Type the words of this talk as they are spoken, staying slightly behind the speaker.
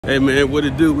Hey man, what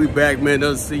it do? We back, man.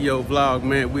 Another CEO vlog,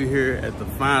 man. We here at the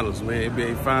finals, man.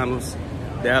 NBA finals,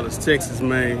 Dallas, Texas,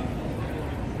 man.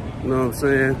 You know what I'm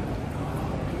saying?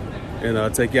 And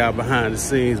I'll take y'all behind the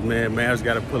scenes, man. Mavs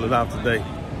got to pull it off today.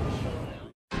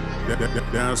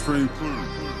 Downstream.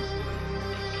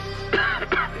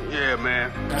 Yeah,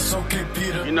 man. That's okay,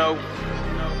 Peter. You know,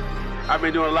 I've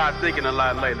been doing a lot of thinking a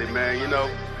lot lately, man. You know,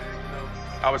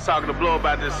 I was talking to Blow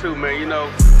about this too, man. You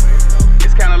know,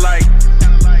 it's kind of like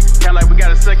we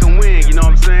got a second win, you know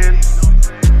what I'm saying?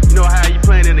 You know how you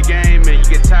playing in the game and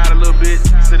you get tired a little bit,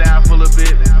 sit down for a little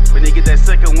bit, but then you get that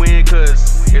second win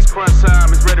because it's crunch time,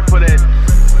 it's ready for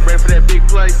that big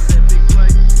play.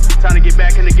 Time to get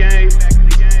back in the game.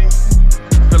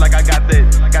 I feel like I got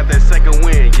that second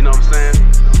win, you know what I'm saying?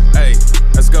 Hey,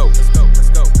 let's go.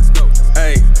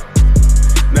 Hey.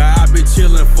 Now I've been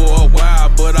chillin' for a while,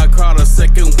 but I caught a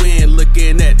second win.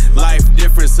 Looking at life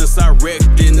different since I wrecked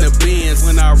in the Benz.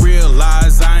 When I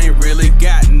realized I ain't really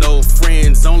got no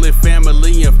friends, only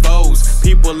family and foes.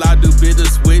 People I do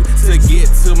business with to get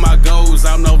to my goals.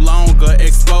 I'm no longer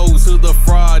exposed to the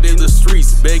fraud in the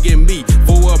streets, begging me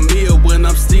for a meal when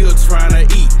I'm still trying to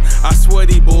eat. I swear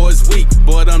these boys weak,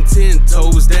 but I'm 10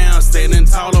 toes down, standing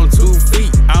tall on 2 feet.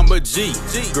 I'm a G,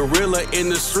 gorilla in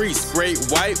the streets, great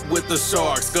white with the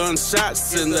sharks,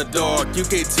 gunshots in the dark. You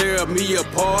can't tear me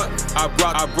apart. I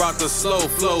brought the slow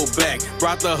flow back,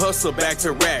 brought the hustle back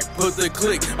to rap, put the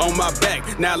click on my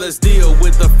back. Now let's deal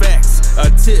with the facts. A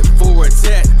tip for a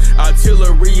tat,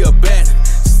 artillery a bat.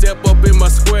 Step up in my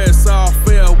square, it's all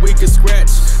fair, we can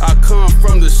scratch. I come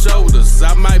from the shoulders,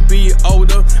 I might be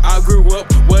older. I grew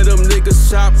up where them niggas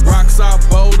chop rocks off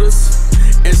boulders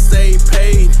and stay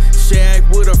paid. Shag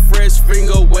with a fresh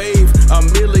finger wave, a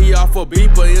milli off a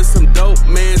beeper and some dope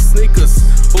man sneakers.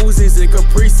 Uzis and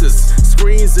caprices,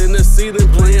 screens in the ceiling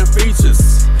playing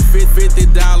features.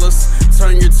 $50,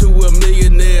 turn you to a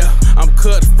millionaire. I'm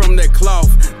cut from that cloth,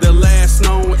 the last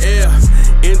known heir.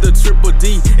 In the triple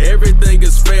D, everything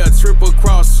is fair. Triple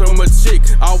cross from a chick,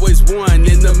 always one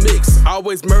in the mix,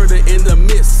 always murder in the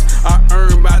midst. I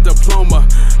earned my diploma,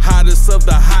 hottest of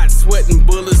the hot, sweating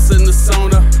bullets in the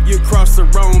sauna. You cross the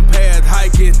wrong path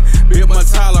hiking, built my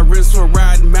tolerance for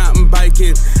riding mountain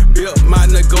biking, built my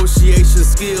negotiation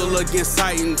skill against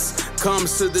titans.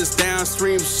 Comes to this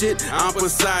downstream shit, I'm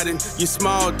Poseidon. You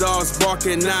small dogs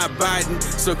barking, not biting,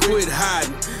 so quit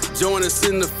hiding. Join us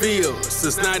in the field.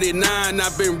 Since 99,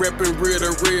 I've been reppin' real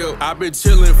to real. I've been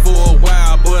chillin' for a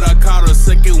while, but I caught a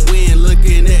second win.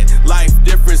 Looking at life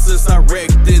different since I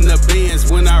wrecked in the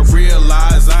Benz. When I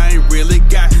realized I ain't really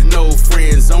got no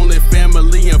friends, only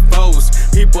family and foes.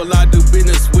 People I do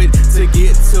business with to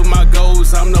get to my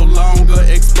goals. I'm no longer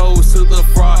exposed to the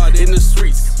fraud in the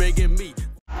streets, begging me.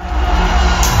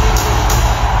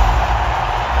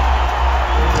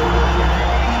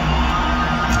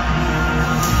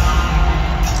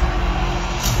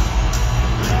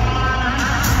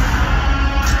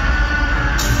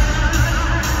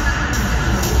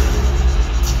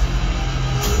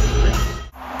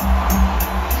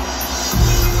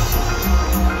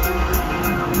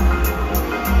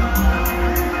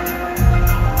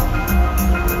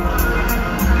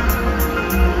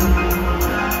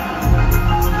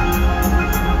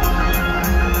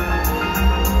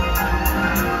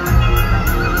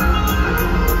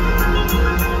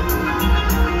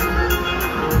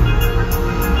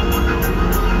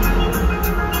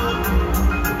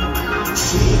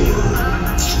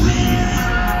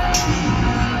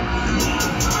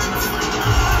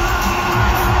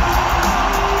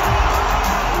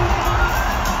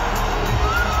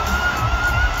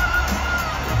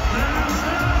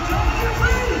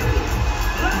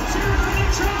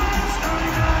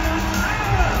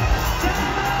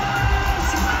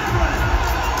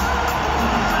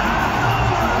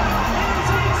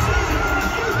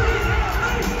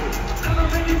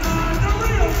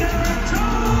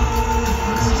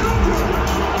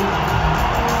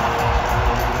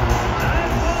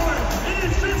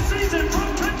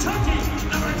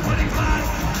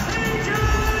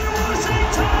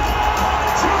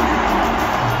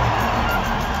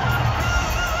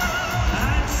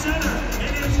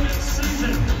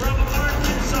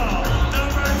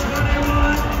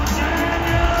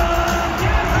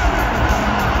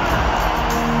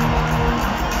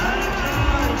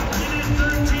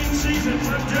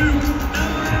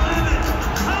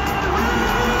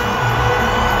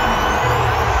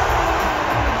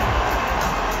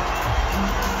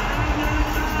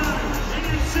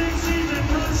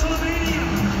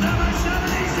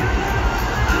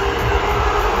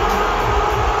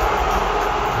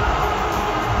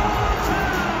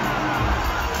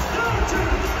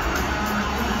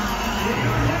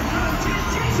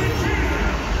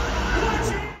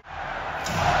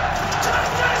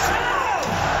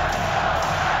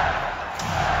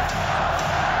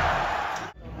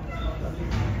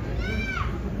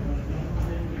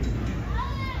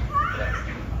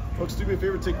 Folks, do me a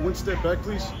favor, take one step back,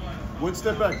 please. One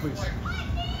step back, please.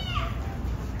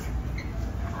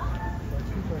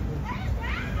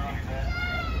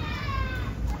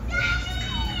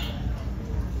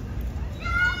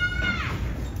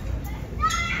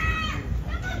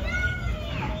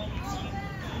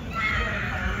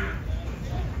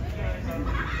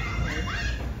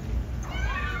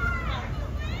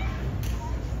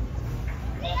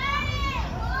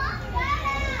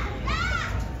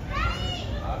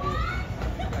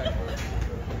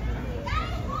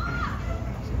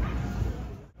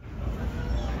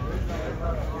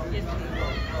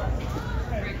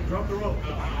 Drop the rope.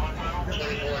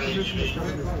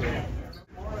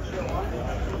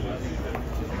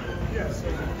 Yes.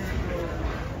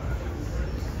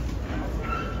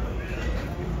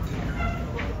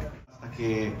 Hasta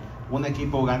que un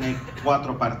equipo gane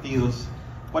 4 partidos,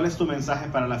 ¿cuál es tu mensaje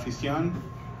para la afición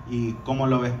y cómo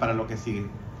lo ves para lo que sigue?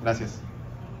 Gracias.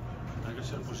 Hay que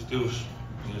ser positivos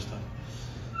y ya está.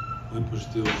 Muy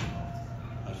positivos.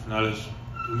 Al final es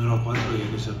primero a 4 y hay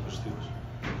que ser positivos.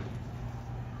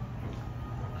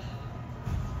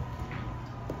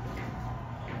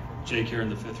 Jake here in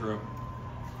the 5th row.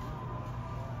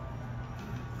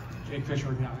 Jake Fisher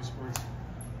with Yahoo Sports.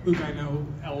 Luke, I know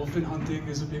elephant hunting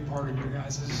is a big part of your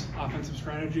guys' offensive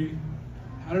strategy.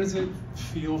 How does it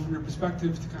feel from your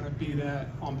perspective to kind of be that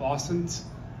on Boston's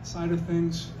side of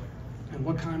things? And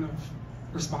what kind of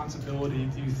responsibility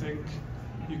do you think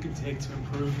you can take to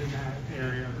improve in that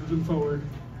area moving forward?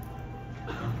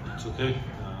 It's okay.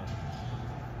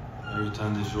 Every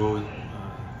time they throw it,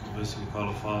 you basically call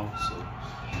a foul. So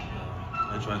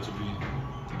I try to be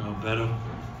better.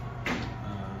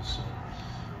 So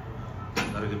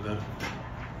gotta get better.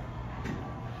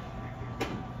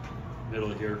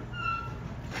 Middle here.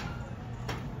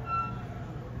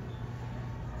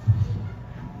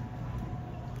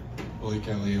 Blake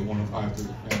Kelly at 105 to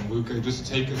the fan. Luka, just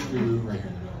take us through, right here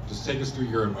in the middle, just take us through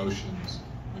your emotions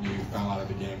when you fell out of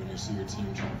the game and you see your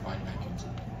team trying to fight back into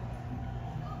it.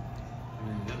 I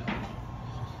mean, yeah,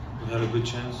 we had a good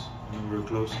chance. I mean, we were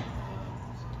close.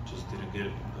 Just didn't get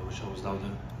it. I wish I was down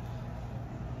there.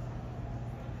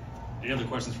 Any other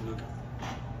questions for Luka?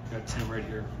 Got Tim right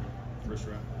here, first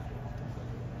row.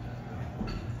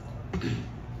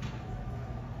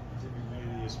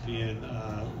 ESPN.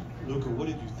 Luka, what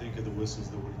did you think of the whistles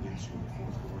that were against you in the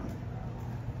fourth quarter?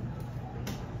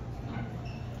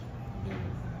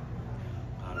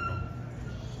 I don't know.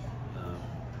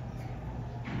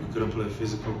 We couldn't play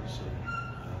physical, so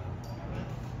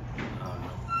I don't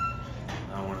know.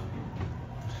 I don't want to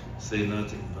say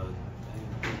nothing, but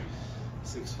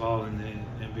 6 foul in the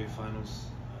NBA Finals,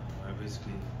 I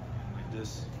basically like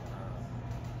this.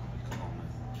 Come on, man.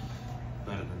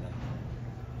 Better than that.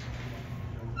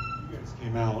 You guys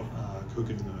came out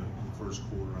cooking in the first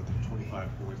quarter. I think 25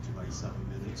 points through like 7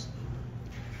 minutes.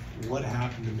 What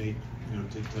happened to make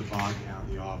to bog down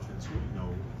the offense?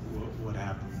 What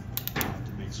happened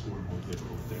to make scoring more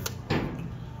difficult there?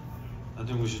 I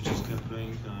think we should just keep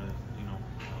playing,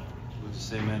 with the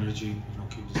same energy.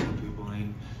 Keep the same people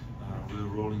in. We were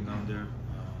rolling down there.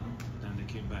 Then they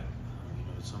came back.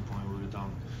 At some point we were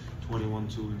down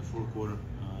 21-2 in the fourth quarter,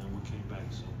 and we came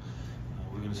back. So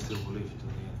we're gonna still believe it till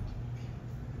the end.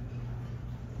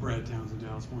 Brad Townsend,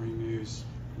 Dallas Morning News.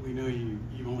 We know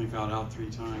you've only fouled out 3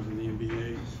 times in the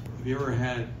NBA. Have you ever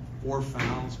had 4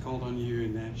 fouls called on you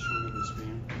in that short of a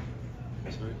span?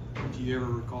 Sorry? Do you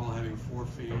ever recall having 4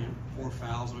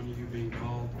 fouls on you being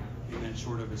called in that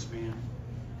short of a span?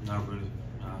 Not really.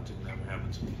 I don't think that ever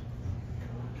happened to me.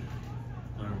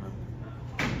 I don't remember.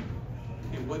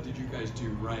 And what did you guys do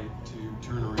right to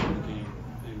turn around the game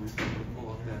and pull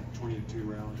off that 20-2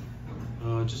 rally?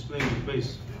 Just playing with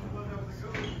pace.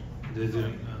 They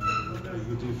didn't play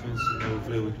good defense. They would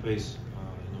play with pace.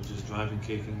 Just driving,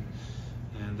 kicking,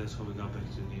 and that's how we got back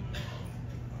to the game.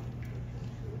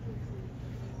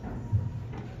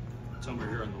 Tomer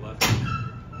here on the left.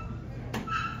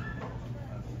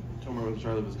 Tomer with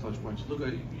Charlie with clutch points. Look,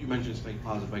 you mentioned staying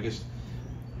positive. I guess,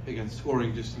 again,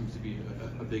 scoring just seems to be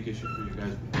a big issue for you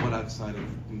guys. What outside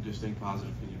of just staying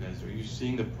positive can you guys do? Are you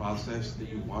seeing the process that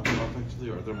you want offensively,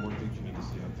 or are there more things you need to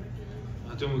see out there?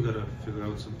 I think we gotta figure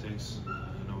out some things.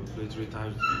 We played 3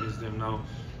 times against them now,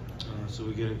 so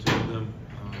we're getting to know them.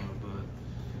 But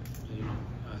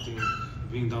I think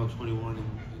being down 21 in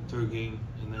third game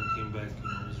and then came back,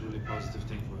 was a really positive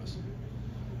thing for us.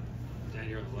 Dan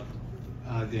here on the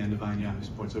left. Dan Devine, Yahoo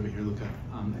Sports over here, Luka.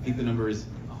 I think the number is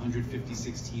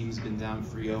 156 teams been down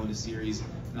 3-0 in a series.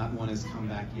 Not one has come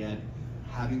back yet.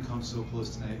 Having come so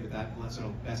close tonight with that sort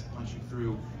of best punching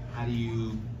through, how do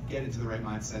you get into the right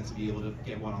mindset to be able to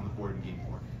get one on the board in game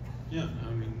 4? Yeah,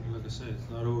 I mean, say, it's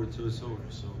not over till it's over.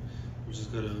 So we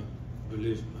just gotta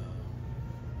believe.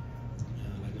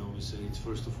 Like I always say, it's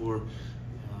first to four.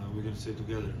 We're gonna stay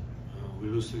together. We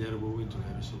lose together, we win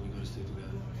together. So we gotta stay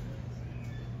together.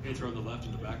 Hey, throw on the left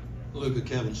and the back. Luka,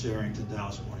 Kevin Sherrington,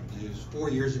 Dallas Morning News. 4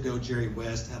 years ago, Jerry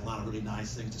West had a lot of really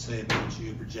nice things to say about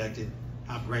you, projected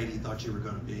how great he thought you were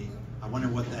going to be. I wonder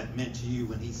what that meant to you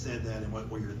when he said that, and what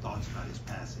were your thoughts about his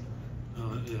passing?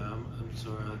 Yeah, I'm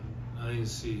sorry, I didn't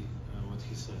see what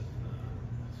he said.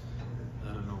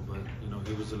 I don't know, but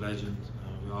he was a legend.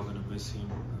 We're all gonna miss him.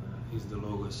 He's the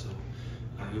logo, so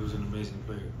he was an amazing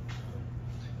player.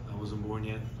 I wasn't born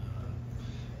yet,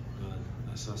 but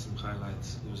I saw some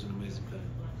highlights. He was an amazing player.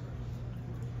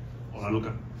 Hola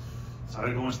Luka,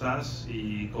 saber cómo estás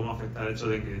y cómo afecta el hecho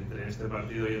de que entre este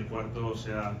partido y el cuarto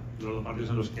sea los dos partidos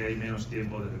en los que hay menos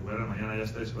tiempo de recuperar. Mañana ya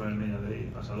estáis con el Media Day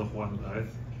y pasado jugando otra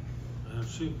vez.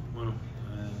 Sí, bueno,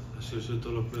 así han sido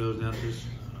todos los playoffs de antes,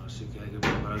 así que hay que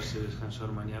prepararse,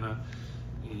 descansar mañana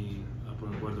y a por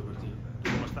el cuarto partido.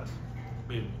 ¿Cómo estás?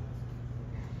 Bien.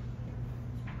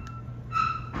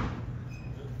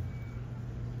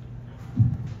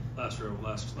 Last row,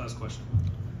 last question.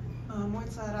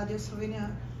 Mojca, Radio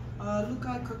Slovenija.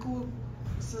 Luka, kako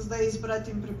se zdaj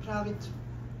izbrati in pripraviti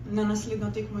na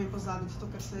naslednjo tekmo in pozabiti to,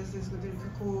 kar se je zdaj zgodilo?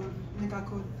 Kako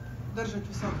nekako držati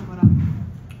visoko moral?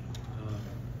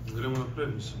 Gremo naprej,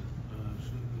 mislim.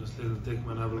 Naslednja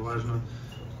tekma je najbolj važna,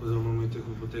 tako da moramo iti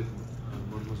tekmo po tekmo.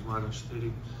 Moramo zmagati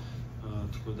 4,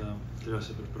 tako da treba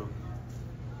se pripraviti.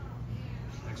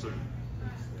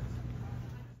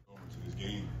 Going to this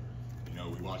game, we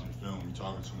watching film, we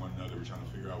talking to one another, we're trying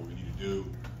to figure out what we need to do.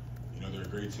 They're a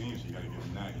great team, so you got to give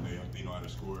them that. They know how to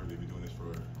score. They've been doing this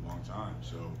for a long time,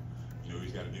 so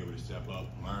he's got to be able to step up,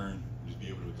 learn, and just be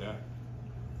able to adapt.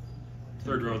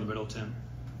 Third row in the middle, Tim.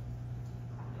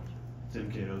 Tim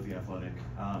Cato, The Athletic.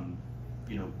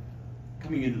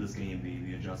 Coming into this game,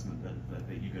 the adjustment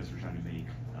that you guys were trying to make,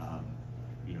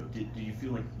 do you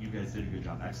feel like you guys did a good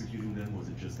job executing them? Was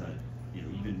it just that,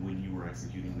 even when you were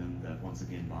executing them, that once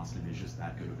again Boston is just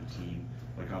that good of a team?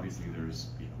 Like obviously there's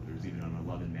even an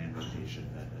 11-man rotation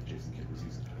that Jason Kidd was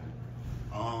using today.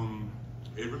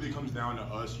 It really comes down to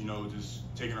us, just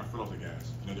taking our foot off the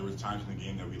gas. There was times in the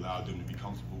game that we allowed them to be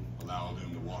comfortable, allowed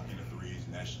them to walk into threes,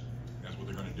 and that's what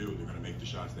they're going to do. They're going to make the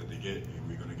shots that they get, and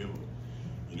we're going to give them.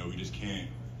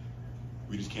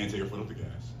 We just can't take our foot off the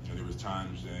gas. There was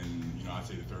times in, I'd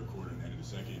say the third quarter and the end of the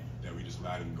second that we just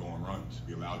allowed them to go on runs.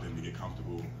 We allowed them to get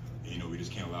comfortable, and we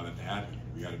just can't allow that to happen.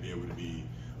 We got to be able to be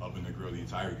up in the grill the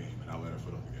entire game and not let our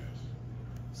foot off the gas.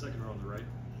 Second row on the right.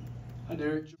 Hi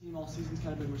Derek. Team all season's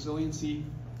kind of been resiliency.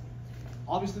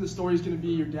 Obviously the story is going to be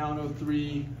you're down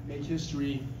 0-3, make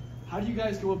history. How do you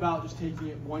guys go about just taking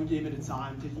it one game at a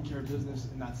time, taking care of business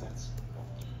in that sense?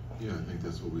 Yeah, I think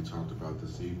that's what we talked about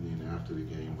this evening after the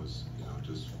game was,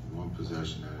 just one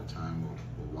possession at a time.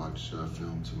 We'll watch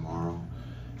film tomorrow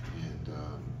and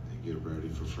get ready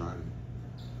for Friday.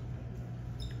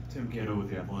 Tim Cato with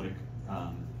The Athletic.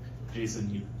 Jason,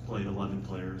 you played 11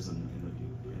 players in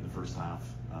the first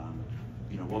half.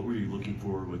 What were you looking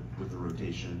for with the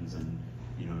rotations and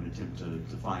an attempt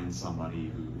to find somebody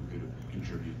who could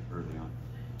contribute early on?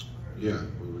 Yeah,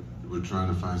 we're trying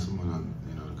to find someone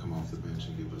to come off the bench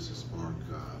and give us a spark.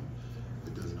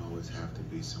 It doesn't always have to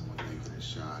be someone making a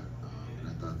shot. And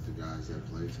I thought the guys that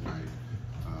played tonight,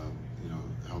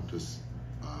 helped us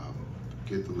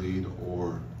get the lead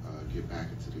or get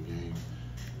back into the game.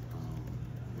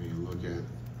 When you look at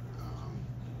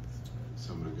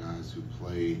some of the guys who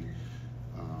played,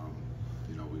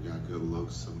 we got good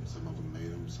looks. Some of them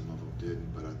made them, some of them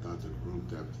didn't. But I thought the group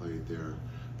that played there,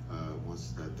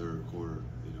 once that third quarter,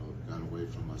 got away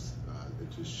from us, it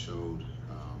just showed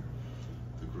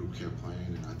the group kept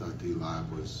playing, and I thought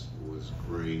D-Live was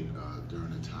great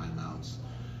during the timeouts.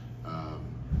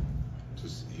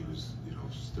 He was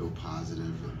still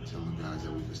positive and telling guys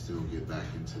that we could still get back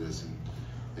into this, and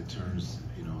it turns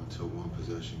into a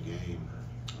one-possession game.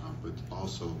 But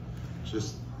also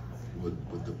just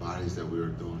with the bodies that we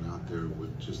were throwing out there,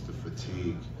 with just the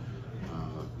fatigue,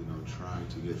 trying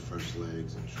to get fresh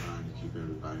legs and trying to keep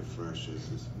everybody fresh,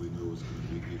 as we knew it was going to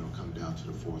be, come down to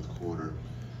the fourth quarter.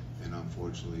 And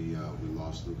unfortunately, we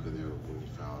lost Luka there when he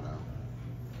fouled out.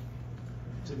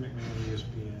 Tim McMahon,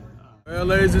 ESPN. Well,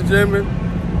 ladies and gentlemen,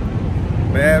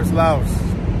 Mavs lost.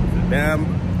 Damn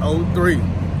 0-3.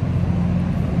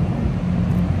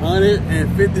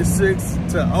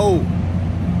 156-0.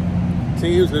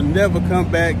 Teams will never come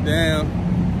back down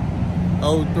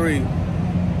 0-3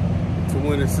 to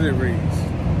win a series.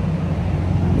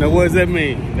 Now, what does that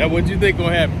mean? Now, what do you think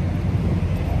gonna happen?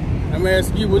 I'm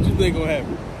asking you, what you think gonna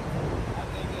happen?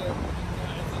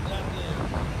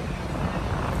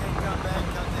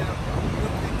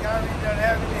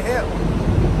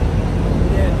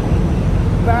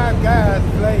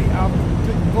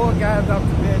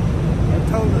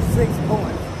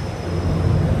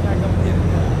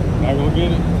 Y'all gonna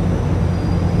get it?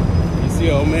 You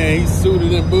see, old man, he's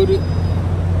suited and booted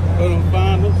for them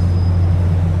finals.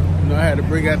 You know, I had to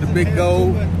bring out the big goal.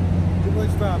 Too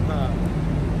much firepower.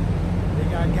 They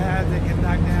got guys that can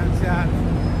knock down shots.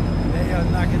 They are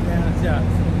knocking down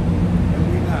shots. And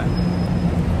we not.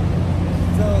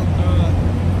 So,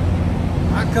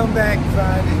 I come back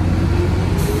Friday.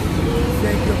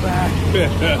 Say goodbye.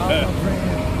 All my friends.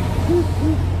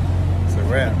 It's a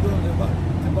wrap. To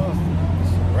Boston.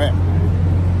 It's a wrap.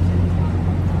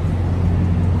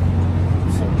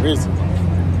 It's a risen.